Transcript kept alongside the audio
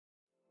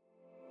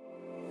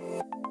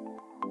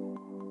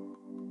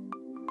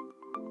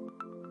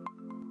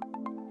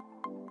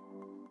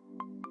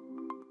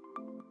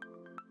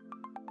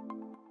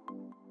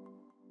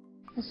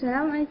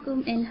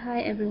Assalamualaikum and hi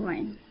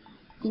everyone.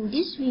 In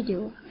this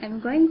video, I'm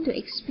going to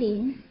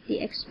explain the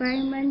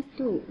experiment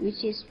 2,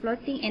 which is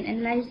plotting and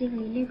analyzing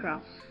linear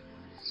graph.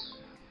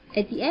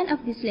 At the end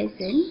of this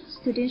lesson,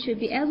 students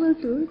should be able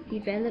to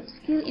develop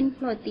skill in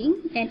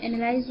plotting and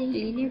analyzing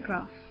linear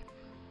graph.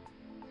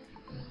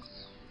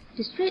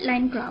 The straight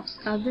line graphs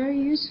are very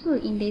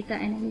useful in data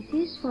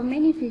analysis for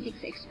many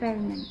physics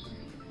experiments.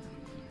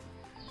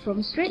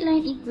 From straight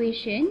line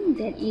equation,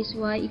 that is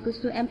y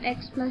equals to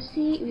mx plus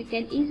c, we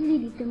can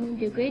easily determine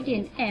the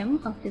gradient m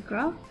of the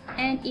graph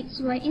and its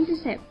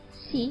y-intercept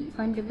c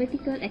on the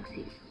vertical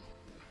axis.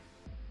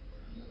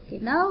 Okay,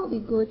 now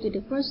we go to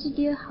the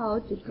procedure how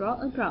to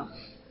draw a graph.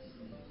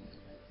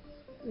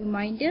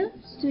 Reminder,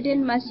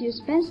 student must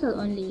use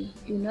pencil only,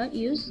 do not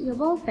use your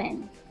ball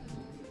pen.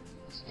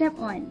 Step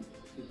 1.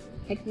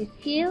 Axis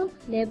scale,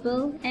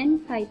 label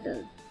and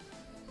title.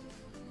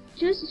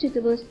 Choose a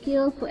suitable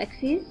scale for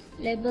axis,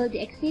 label the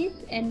axis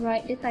and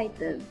write the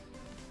title.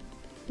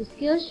 The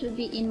scale should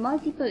be in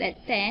multiple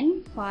at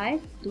 10,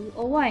 5, 2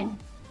 or 1.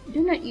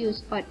 Do not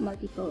use odd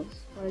multiples,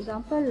 for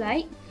example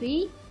like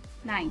 3,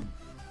 9.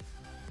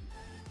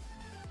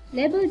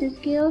 Label the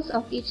scales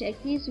of each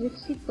axis with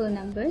simple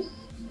numbers,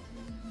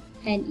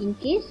 and in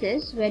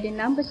cases where the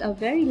numbers are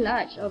very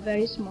large or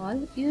very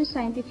small, use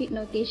scientific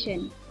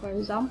notation, for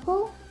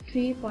example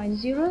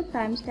 3.0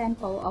 times 10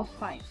 power of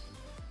 5.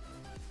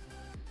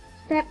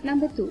 Step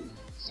number 2.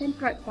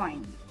 Centroid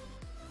point.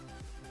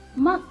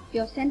 Mark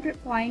your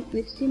centroid point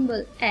with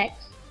symbol X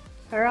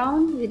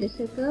around with a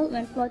circle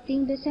when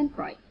plotting the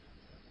centroid.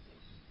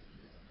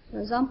 For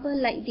example,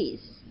 like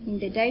this. In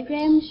the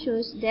diagram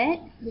shows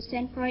that the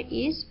centroid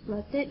is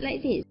plotted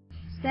like this.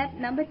 Step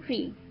number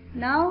 3.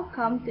 Now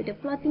come to the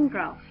plotting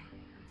graph.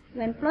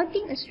 When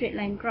plotting a straight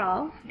line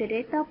graph, the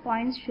data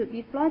points should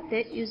be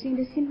plotted using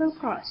the symbol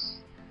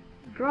cross.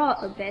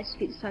 Draw a best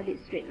fit solid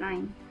straight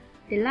line.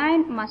 The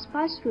line must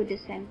pass through the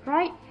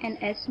centroid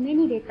and as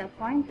many data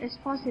points as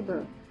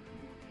possible.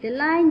 The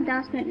line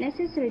does not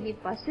necessarily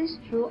pass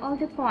through all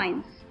the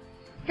points.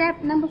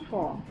 Step number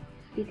 4.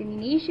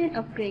 Determination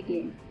of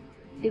gradient.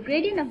 The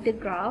gradient of the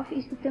graph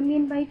is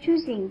determined by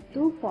choosing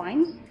 2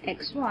 points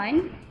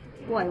x1,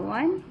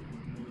 y1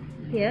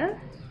 here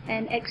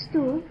and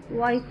x2,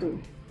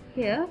 y2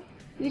 here,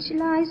 which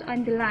lies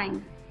on the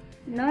line.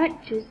 Note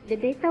choose the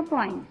data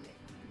points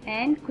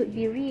and could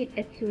be read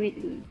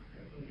accurately.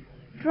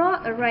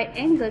 Draw a right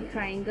angle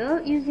triangle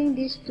using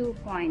these 2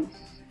 points.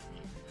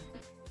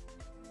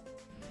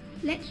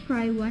 Let's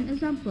try one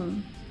example.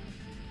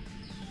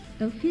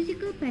 A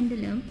physical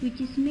pendulum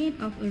which is made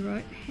of a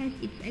rod has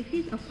its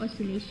axis of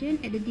oscillation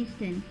at a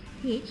distance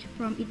h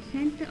from its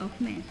center of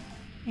mass,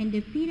 and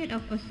the period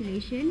of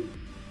oscillation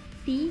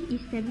t is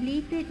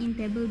tabulated in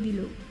table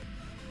below.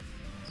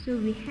 So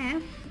we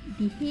have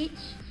the h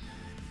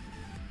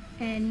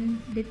and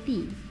the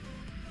t.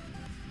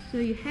 So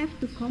you have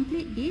to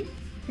complete this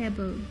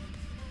table.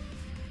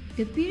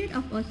 The period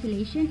of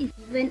oscillation is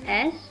given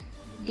as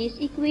this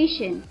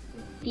equation,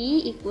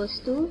 t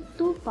equals to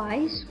 2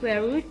 pi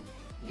square root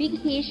big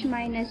H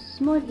minus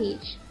small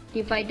h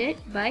divided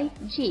by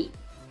g,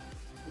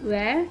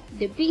 where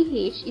the big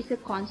H is a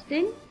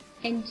constant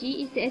and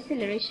g is the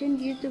acceleration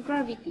due to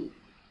gravity.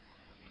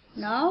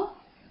 Now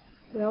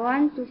we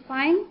want to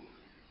find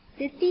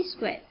the t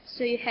squared,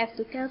 so you have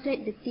to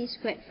calculate the t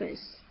squared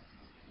first.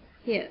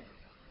 Here.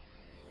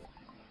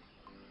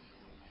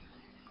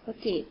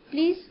 Okay,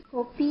 please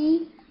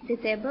copy the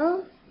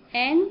table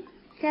and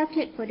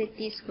calculate for the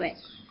t squared.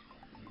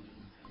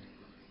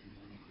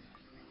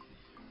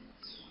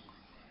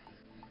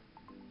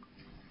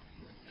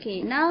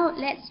 Okay, now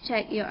let's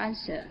check your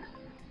answer.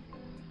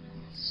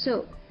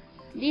 So,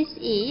 this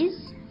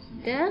is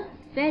the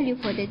value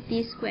for the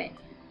t squared.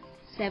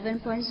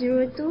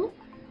 7.02,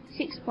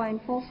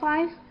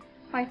 6.45,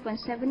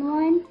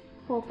 5.71,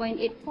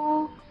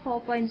 4.84,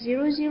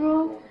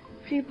 4.00,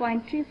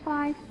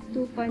 3.35,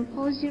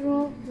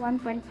 2.40,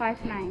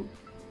 1.59.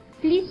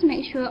 Please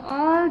make sure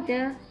all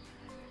the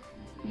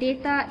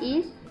data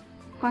is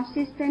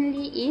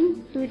consistently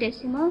in 2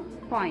 decimal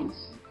points.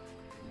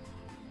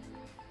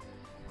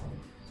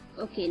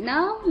 Okay,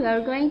 now we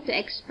are going to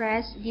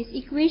express this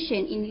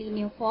equation in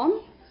linear form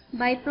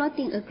by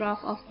plotting a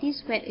graph of t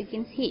squared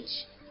against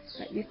h.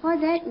 But before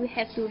that, we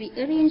have to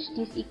rearrange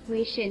this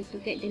equation to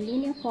get the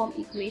linear form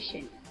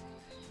equation.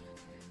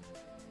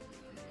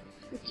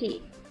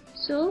 Okay.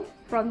 So,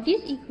 from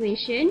this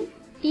equation,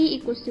 t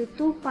equals to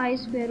 2 pi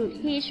square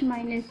root h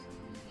minus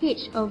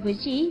h over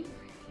g,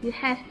 you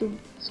have to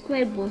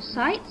square both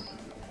sides.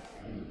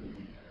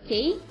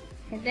 Okay,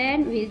 and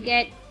then we'll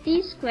get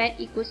t squared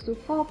equals to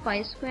 4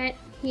 pi squared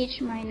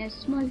h minus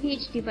small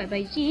h divided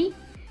by g.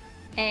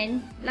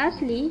 And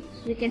lastly,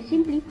 we can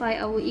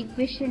simplify our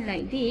equation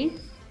like this.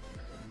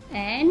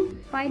 And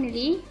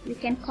finally, we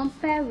can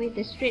compare with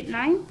the straight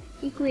line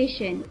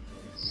equation.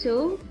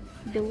 So,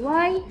 the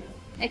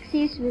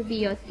y-axis will be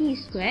your t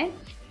squared.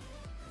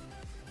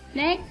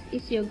 Next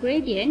is your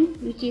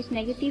gradient, which is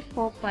negative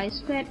 4 pi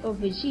squared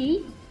over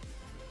g.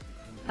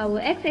 Our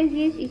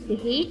x-axis is the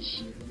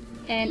h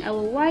and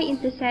our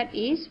y-intercept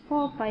is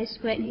 4 pi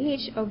squared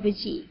h over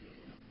g.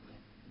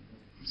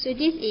 So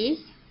this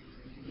is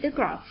the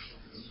graph.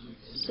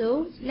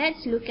 So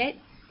let's look at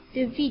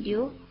the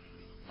video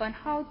on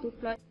how to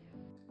plot.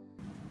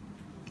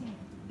 Okay.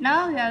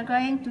 Now we are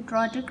going to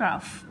draw the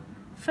graph.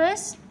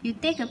 First, you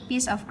take a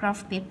piece of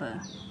graph paper.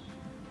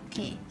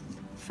 Okay.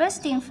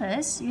 First thing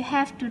first, you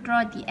have to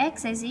draw the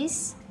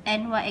x-axis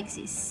and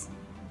y-axis.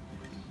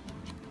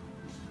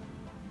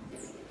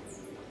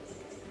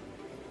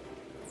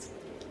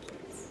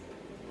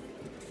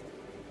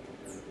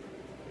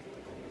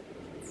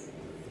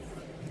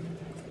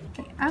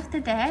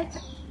 After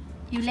that,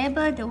 you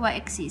label the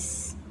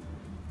y-axis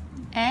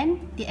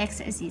and the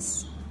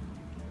x-axis.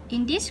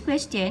 In this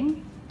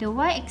question, the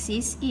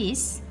y-axis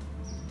is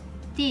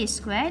t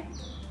squared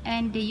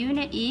and the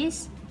unit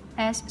is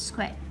s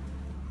squared.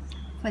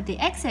 For the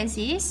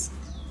x-axis,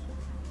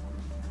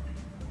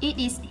 it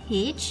is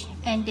h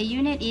and the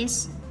unit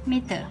is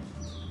meter.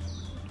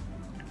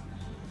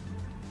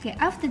 Okay,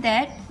 after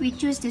that, we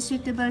choose the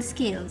suitable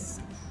scales.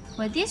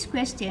 For this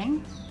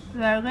question,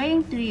 we are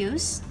going to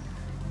use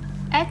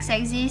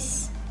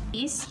x-axis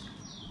is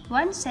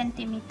 1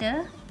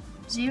 centimeter,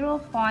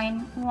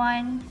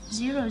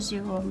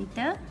 0.100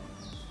 meter,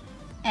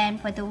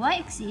 and for the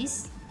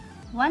y-axis,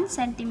 1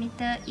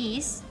 centimeter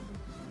is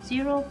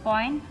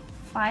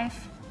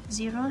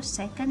 0.50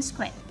 seconds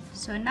squared.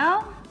 So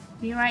now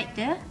we write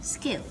the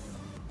scale.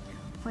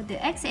 For the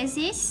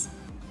x-axis,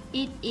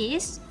 it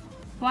is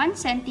 1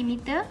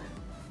 centimeter,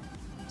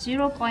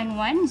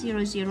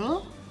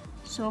 0.100.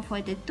 So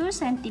for the 2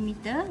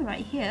 centimeter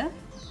right here,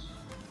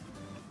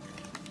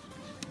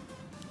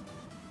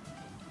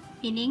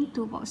 meaning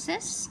 2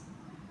 boxes.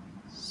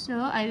 So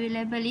I will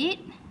label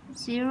it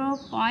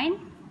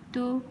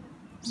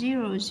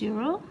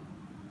 0.200,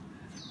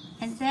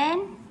 and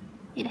then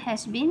it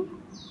has been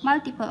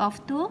multiple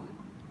of 2,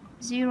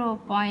 0.400,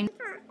 0.600,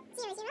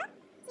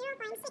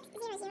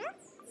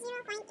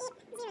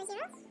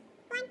 0.800,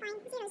 1.00,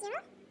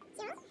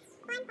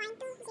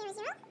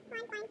 1.200,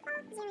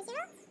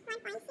 1.400,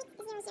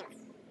 1.600.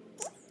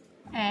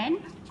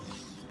 And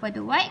for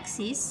the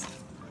y-axis,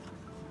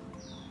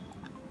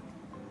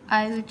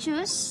 I will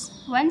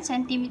choose 1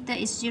 centimeter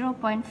is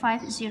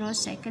 0.50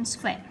 seconds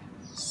squared.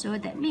 So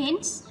that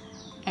means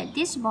at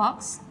this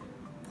box,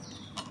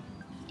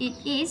 it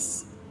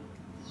is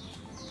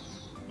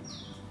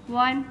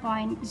 1.00,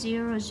 2.00,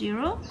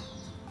 3.00,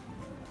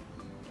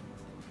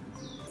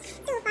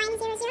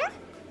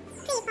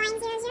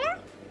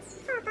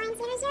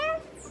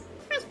 4.00,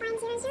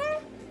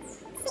 5.00,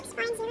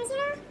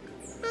 6.00,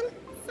 and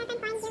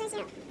 7.00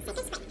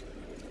 seconds squared.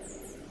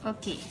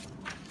 Okay.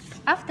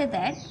 After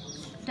that,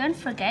 don't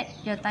forget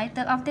your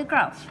title of the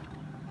graph.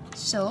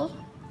 So,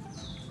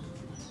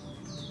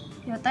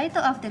 your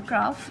title of the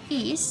graph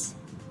is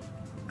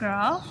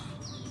graph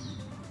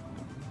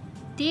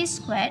t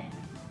squared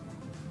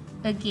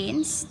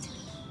against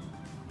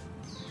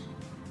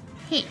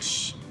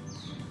h.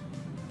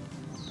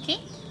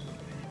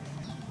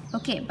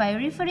 Okay, by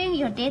referring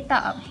your data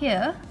up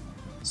here,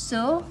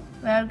 so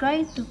we are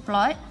going to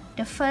plot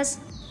the first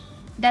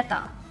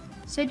data.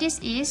 So this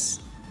is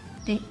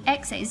the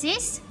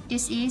x-axis,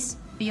 this is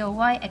your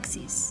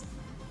y-axis.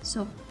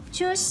 So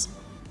choose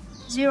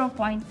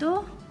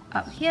 0.2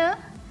 up here,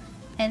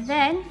 and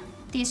then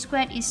t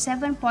squared is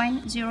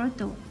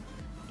 7.02.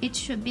 It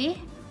should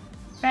be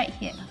right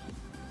here.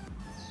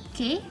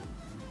 Okay,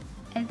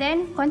 and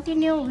then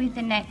continue with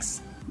the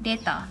next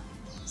data,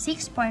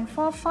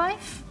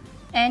 6.45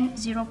 and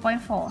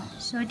 0.4.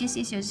 So this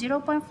is your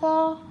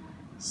 0.4,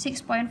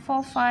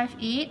 6.45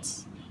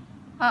 is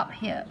up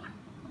here.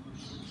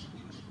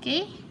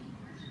 Okay,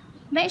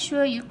 make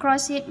sure you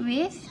cross it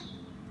with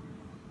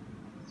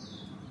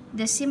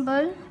the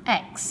symbol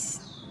X.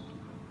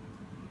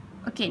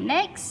 Okay,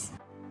 next.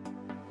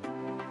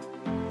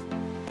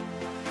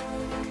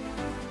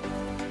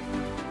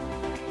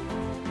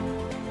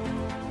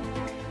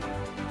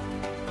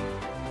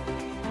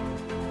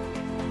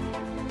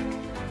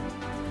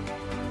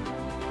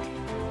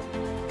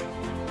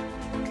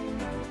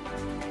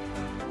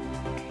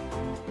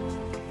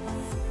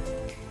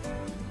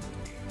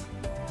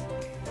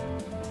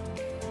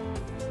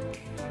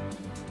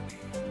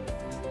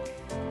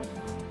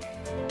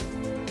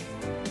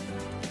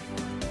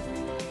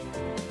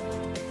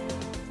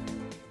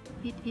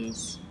 It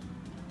is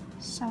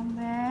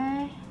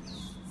somewhere,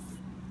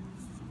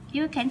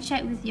 you can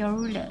check with your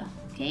ruler.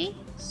 Okay,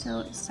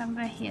 so it's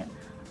somewhere here,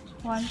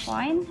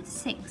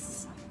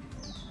 1.6.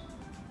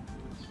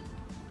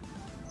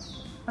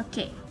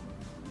 Okay,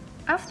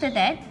 after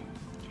that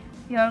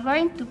you are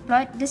going to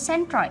plot the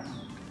centroid.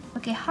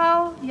 Okay,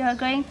 how you are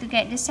going to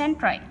get the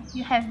centroid?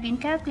 You have been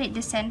calculate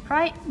the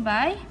centroid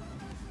by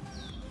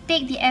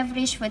take the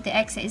average for the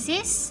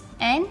x-axis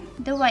and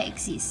the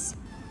y-axis.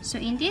 So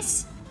in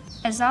this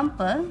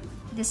example,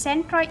 the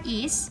centroid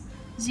is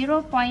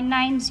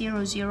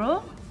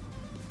 0.900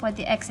 for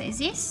the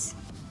x-axis,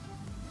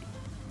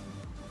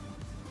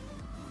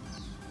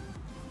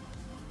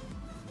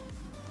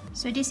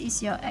 so this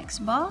is your x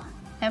bar,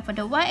 and for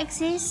the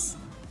y-axis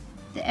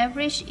the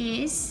average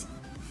is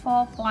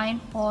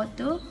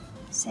 4.42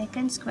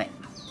 seconds squared.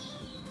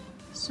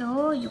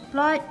 So you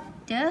plot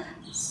the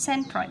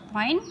centroid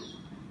point,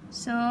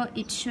 so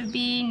it should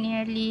be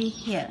nearly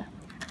here.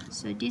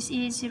 So this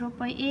is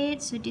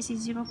 0.8, so this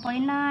is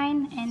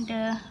 0.9, and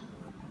the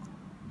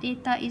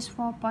data is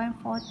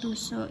 4.42,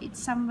 so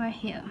it's somewhere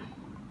here.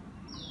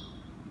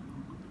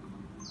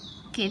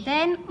 Okay,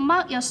 then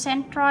mark your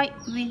centroid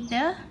with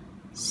the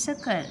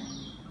circle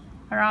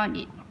around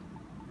it.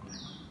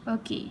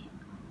 Okay,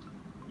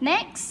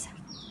 next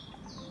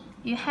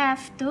you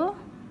have to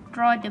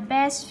draw the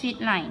best fit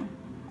line.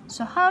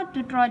 So how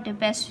to draw the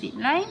best fit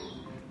line?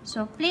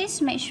 So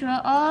please make sure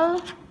all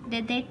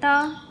the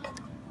data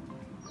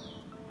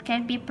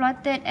can be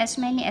plotted as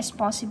many as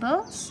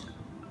possible.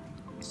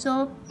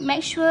 So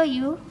make sure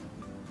you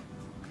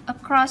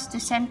across the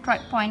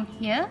centroid point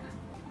here.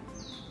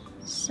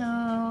 So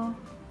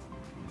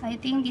I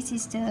think this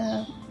is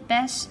the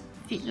best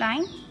fit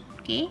line.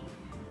 Okay,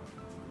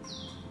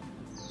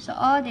 so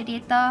all the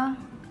data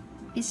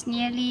is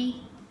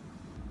nearly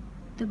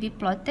to be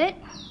plotted.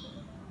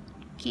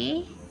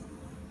 Okay,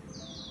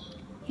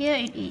 here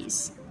it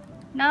is.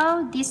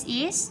 Now this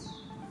is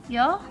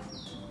your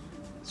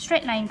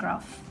straight line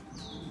graph.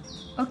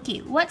 Okay,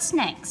 what's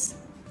next?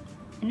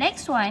 The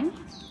next one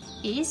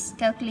is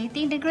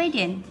calculating the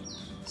gradient.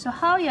 So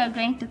how you are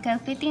going to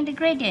calculating the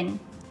gradient?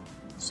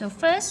 So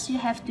first you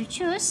have to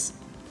choose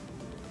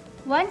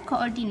one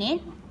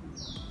coordinate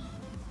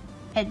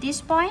at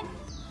this point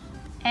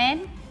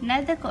and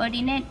another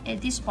coordinate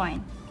at this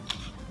point.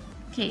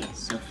 Okay,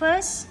 so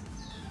first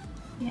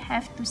you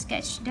have to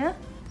sketch the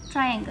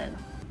triangle.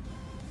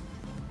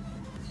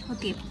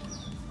 Okay,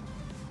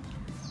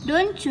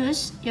 don't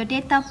choose your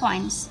data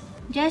points,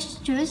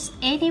 just choose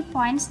any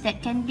points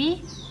that can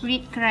be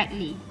read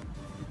correctly.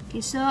 Okay,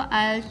 so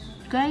I'm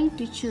going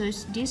to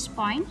choose this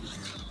point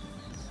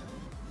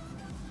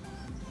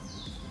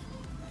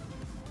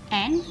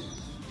and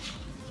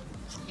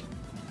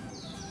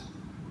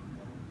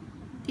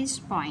this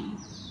point.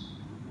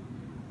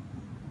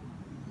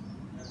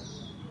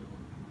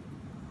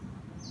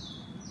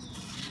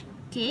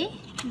 Okay,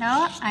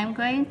 now I'm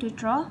going to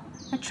draw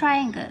a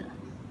triangle.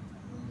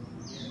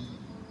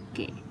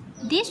 Okay,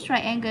 this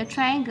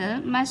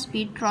triangle must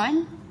be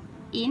drawn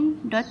in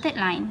dotted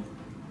line.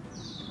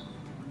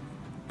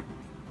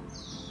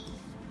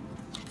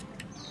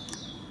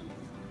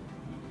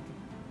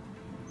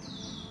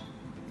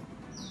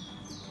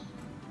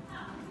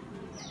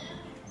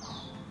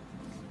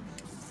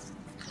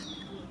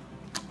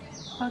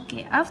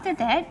 Okay, after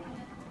that,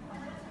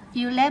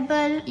 you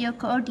label your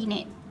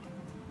coordinate.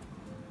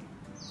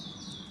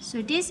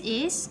 So this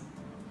is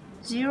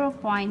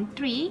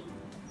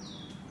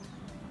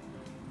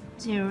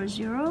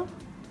 0.300.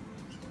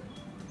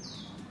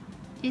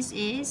 This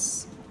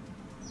is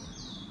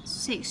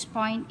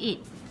 6.80.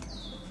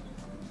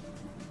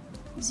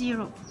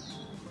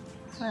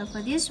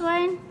 For this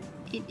one,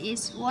 it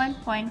is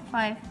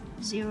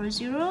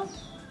 1.500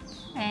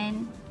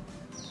 and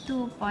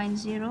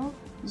 2.00.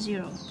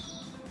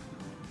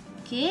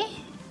 Okay,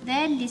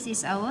 then this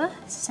is our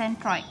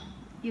centroid.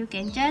 You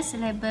can just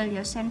label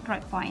your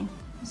centroid point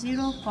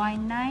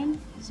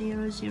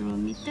 0.900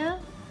 meter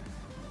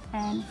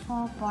and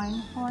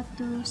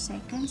 4.42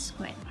 seconds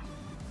squared.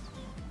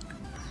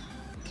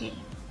 Okay,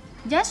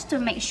 just to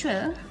make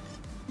sure,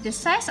 the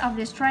size of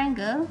this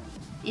triangle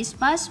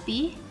must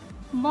be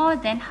more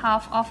than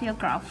half of your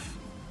graph.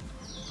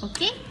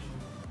 Okay?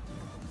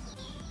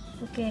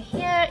 Okay,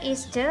 here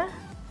is the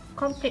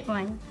complete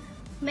one.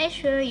 Make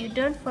sure you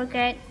don't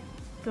forget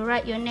to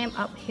write your name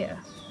up here.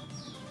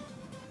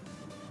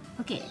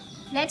 Okay,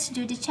 let's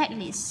do the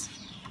checklist.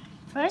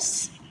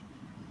 First,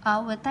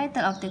 our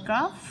title of the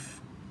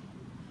graph.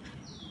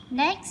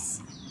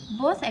 Next,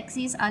 both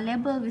axes are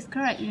labeled with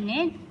correct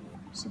unit.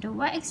 So the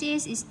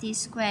y-axis is t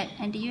squared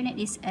and the unit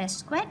is s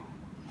squared.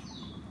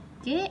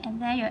 Okay,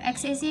 and then your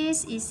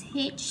x-axis is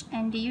h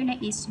and the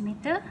unit is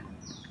meter.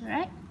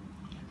 Correct.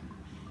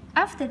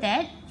 After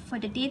that, for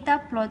the data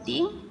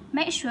plotting,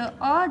 make sure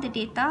all the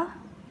data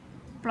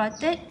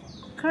plotted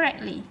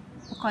correctly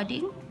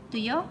according to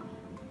your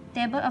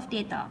table of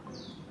data.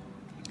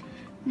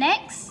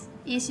 Next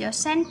is your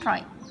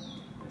centroid.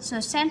 So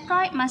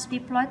centroid must be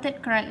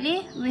plotted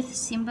correctly with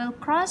symbol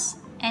cross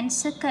and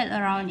circle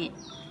around it.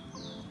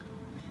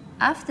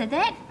 After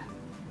that,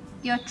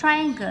 your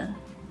triangle.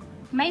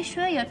 Make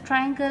sure your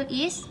triangle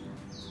is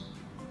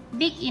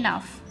big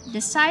enough.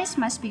 The size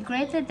must be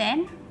greater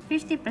than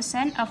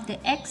 50% of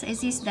the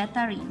x-axis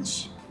data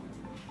range.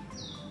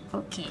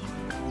 Okay.